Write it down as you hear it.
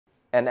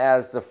And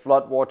as the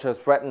floodwater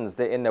threatens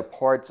the inner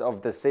parts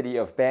of the city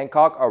of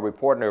Bangkok, our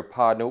reporter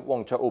Panu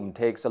Wongcha-um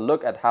takes a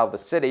look at how the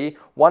city,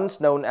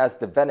 once known as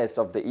the Venice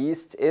of the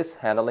East, is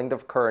handling the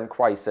current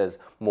crisis.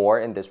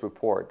 More in this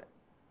report.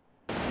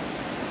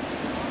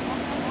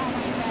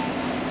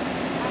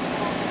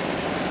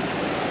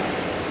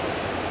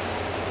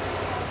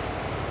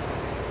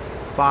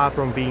 Far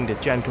from being the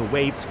gentle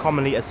waves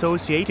commonly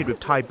associated with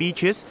Thai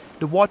beaches,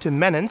 the water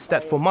menace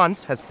that for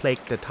months has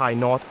plagued the Thai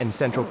North and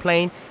Central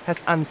Plain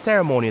has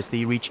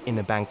unceremoniously reached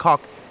inner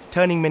Bangkok,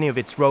 turning many of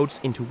its roads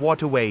into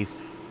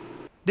waterways.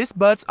 This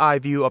bird's-eye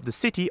view of the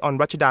city on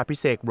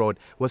Ratchada-Pisek Road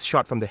was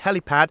shot from the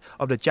helipad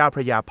of the Chao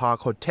Phraya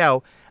Park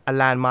Hotel, a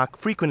landmark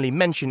frequently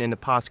mentioned in the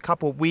past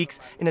couple of weeks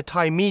in the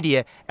Thai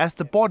media as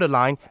the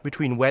borderline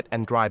between wet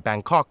and dry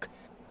Bangkok.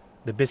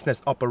 The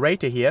business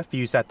operator here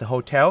feels that the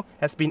hotel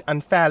has been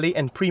unfairly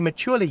and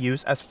prematurely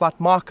used as flood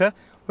marker,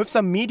 with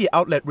some media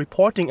outlet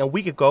reporting a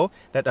week ago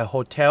that the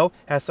hotel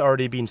has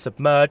already been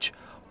submerged,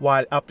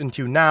 while up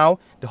until now,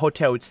 the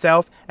hotel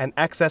itself and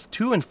access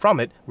to and from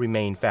it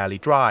remain fairly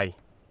dry.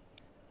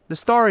 The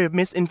story of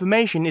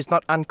misinformation is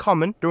not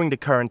uncommon during the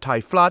current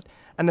Thai flood,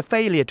 and the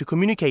failure to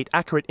communicate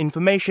accurate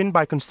information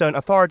by concerned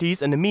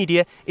authorities and the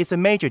media is a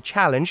major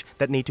challenge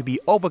that needs to be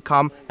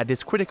overcome at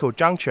this critical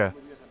juncture.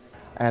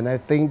 And I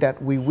think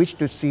that we wish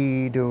to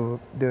see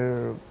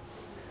the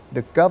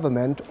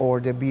government or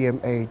the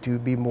BMA to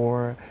be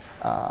more,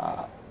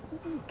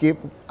 give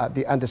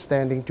the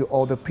understanding to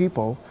all the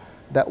people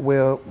that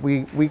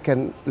we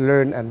can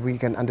learn and we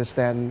can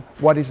understand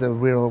what is the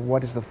real,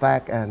 what is the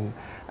fact,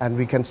 and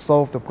we can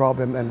solve the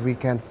problem and we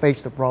can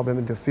face the problem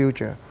in the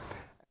future.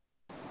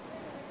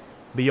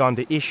 Beyond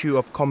the issue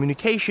of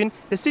communication,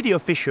 the city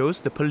officials,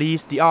 the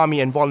police, the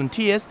army and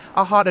volunteers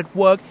are hard at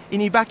work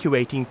in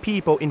evacuating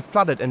people in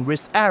flooded and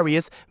risk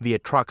areas via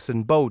trucks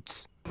and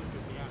boats.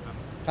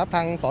 ครับท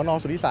างสน.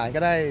สุทธิสารก็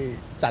ได้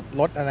จัด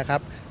รถนะครั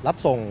บรับ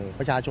ส่ง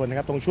ประชาชนนะค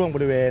รับตรงช่วงบ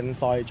ริเวณ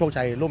ซอยโชค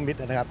ชัยร่วมมิตร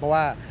นะครับเพราะ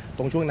ว่าต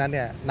รงช่วงนั้นเ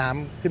นี่ยน้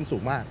ำขึ้นสู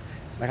งมาก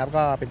นะครับ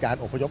ก็เป็นการ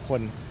อพยพค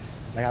น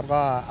นะครับ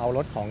ก็เอาร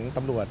ถของต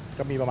ำรวจ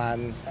ก็มีประมาณ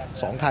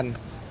2คัน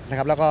นะค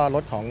รับแล้วก็ร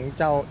ถของ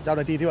เจ้าห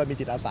น้าที่ที่ว่ามี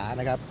จิตอาสา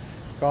นะครับ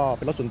ก็เ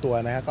ป็นรถส่วนตัว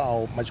นะครับก็เอา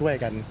มาช่วย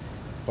กัน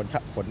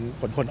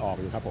ขนคนออก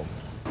อยู่ครับผม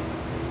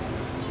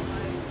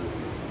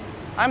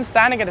I'm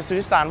standing at the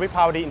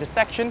Sudisan-Vibhavadi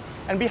intersection,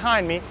 and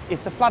behind me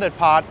is the flooded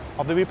part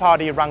of the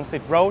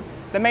Vibhavadi-Rangsit road,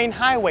 the main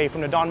highway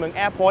from the Don Mueang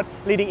airport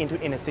leading into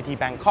inner city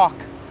Bangkok.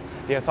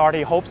 The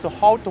authority hopes to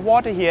halt the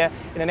water here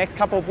in the next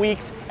couple of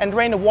weeks and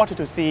drain the water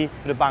to sea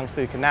to the Bang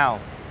Sue Canal.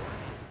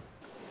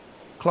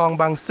 Klong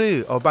Bang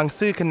Sue or Bang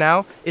Sue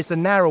Canal is a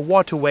narrow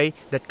waterway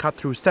that cuts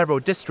through several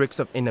districts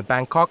of inner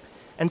Bangkok.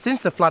 And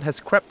since the flood has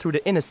crept through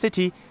the inner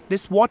city,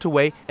 this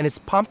waterway and its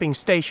pumping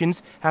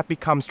stations have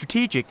become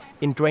strategic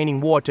in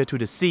draining water to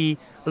the sea,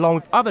 along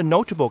with other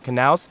notable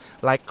canals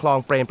like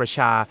Klong Prem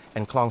Prasha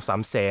and Klong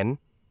Sam Sen.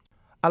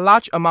 A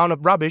large amount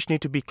of rubbish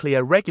need to be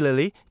cleared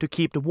regularly to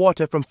keep the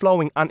water from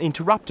flowing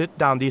uninterrupted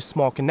down these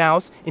small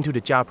canals into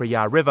the Chao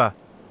Phraya River.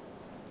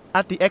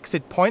 At the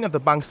exit point of the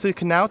Bang Sue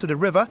Canal to the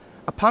river,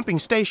 a pumping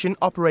station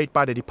operated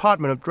by the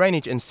Department of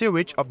Drainage and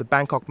Sewerage of the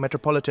Bangkok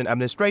Metropolitan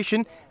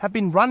Administration have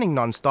been running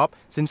non-stop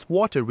since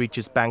water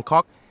reaches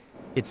Bangkok.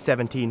 Its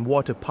 17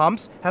 water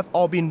pumps have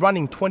all been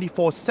running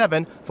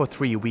 24/7 for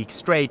 3 weeks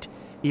straight,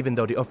 even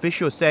though the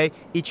officials say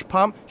each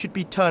pump should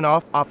be turned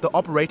off after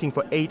operating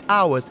for 8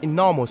 hours in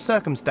normal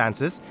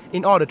circumstances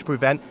in order to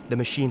prevent the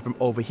machine from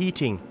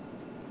overheating.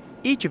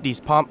 Each of these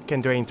pumps can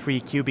drain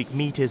 3 cubic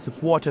meters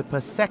of water per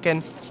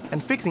second,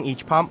 and fixing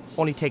each pump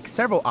only takes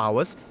several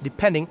hours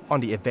depending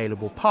on the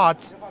available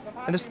parts.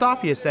 And the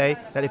staff here say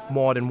that if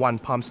more than one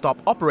pump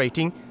stops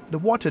operating, the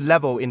water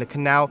level in the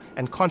canal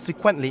and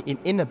consequently in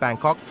inner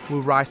Bangkok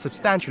will rise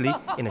substantially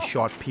in a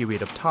short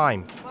period of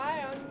time.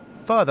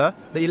 Further,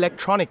 the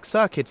electronic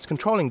circuits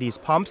controlling these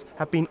pumps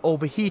have been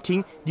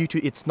overheating due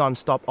to its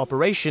non-stop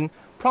operation,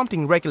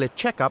 prompting regular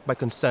checkup by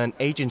concerned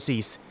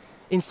agencies.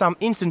 In some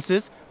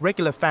instances,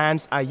 regular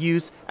fans are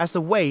used as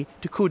a way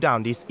to cool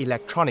down these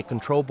electronic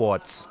control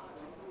boards.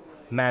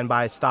 Manned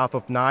by a staff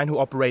of 9 who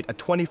operate a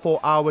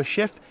 24-hour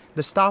shift,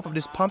 the staff of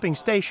this pumping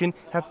station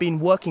have been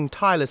working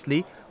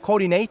tirelessly,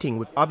 coordinating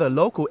with other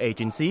local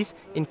agencies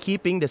in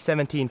keeping the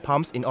 17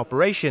 pumps in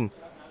operation.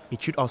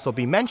 It should also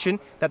be mentioned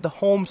that the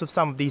homes of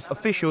some of these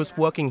officials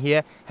working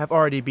here have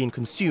already been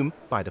consumed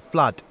by the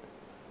flood.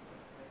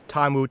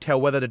 Time will tell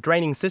whether the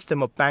draining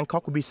system of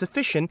Bangkok will be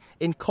sufficient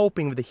in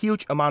coping with the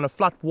huge amount of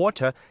flood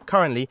water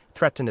currently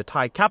threatening the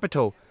Thai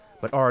capital.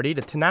 But already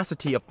the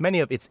tenacity of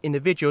many of its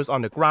individuals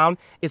on the ground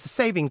is a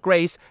saving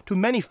grace to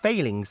many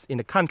failings in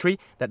the country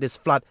that this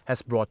flood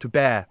has brought to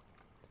bear.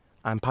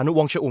 I'm Panu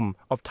Wongcha-um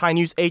of Thai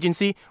News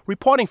Agency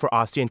reporting for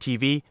ASEAN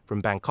TV from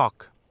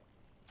Bangkok.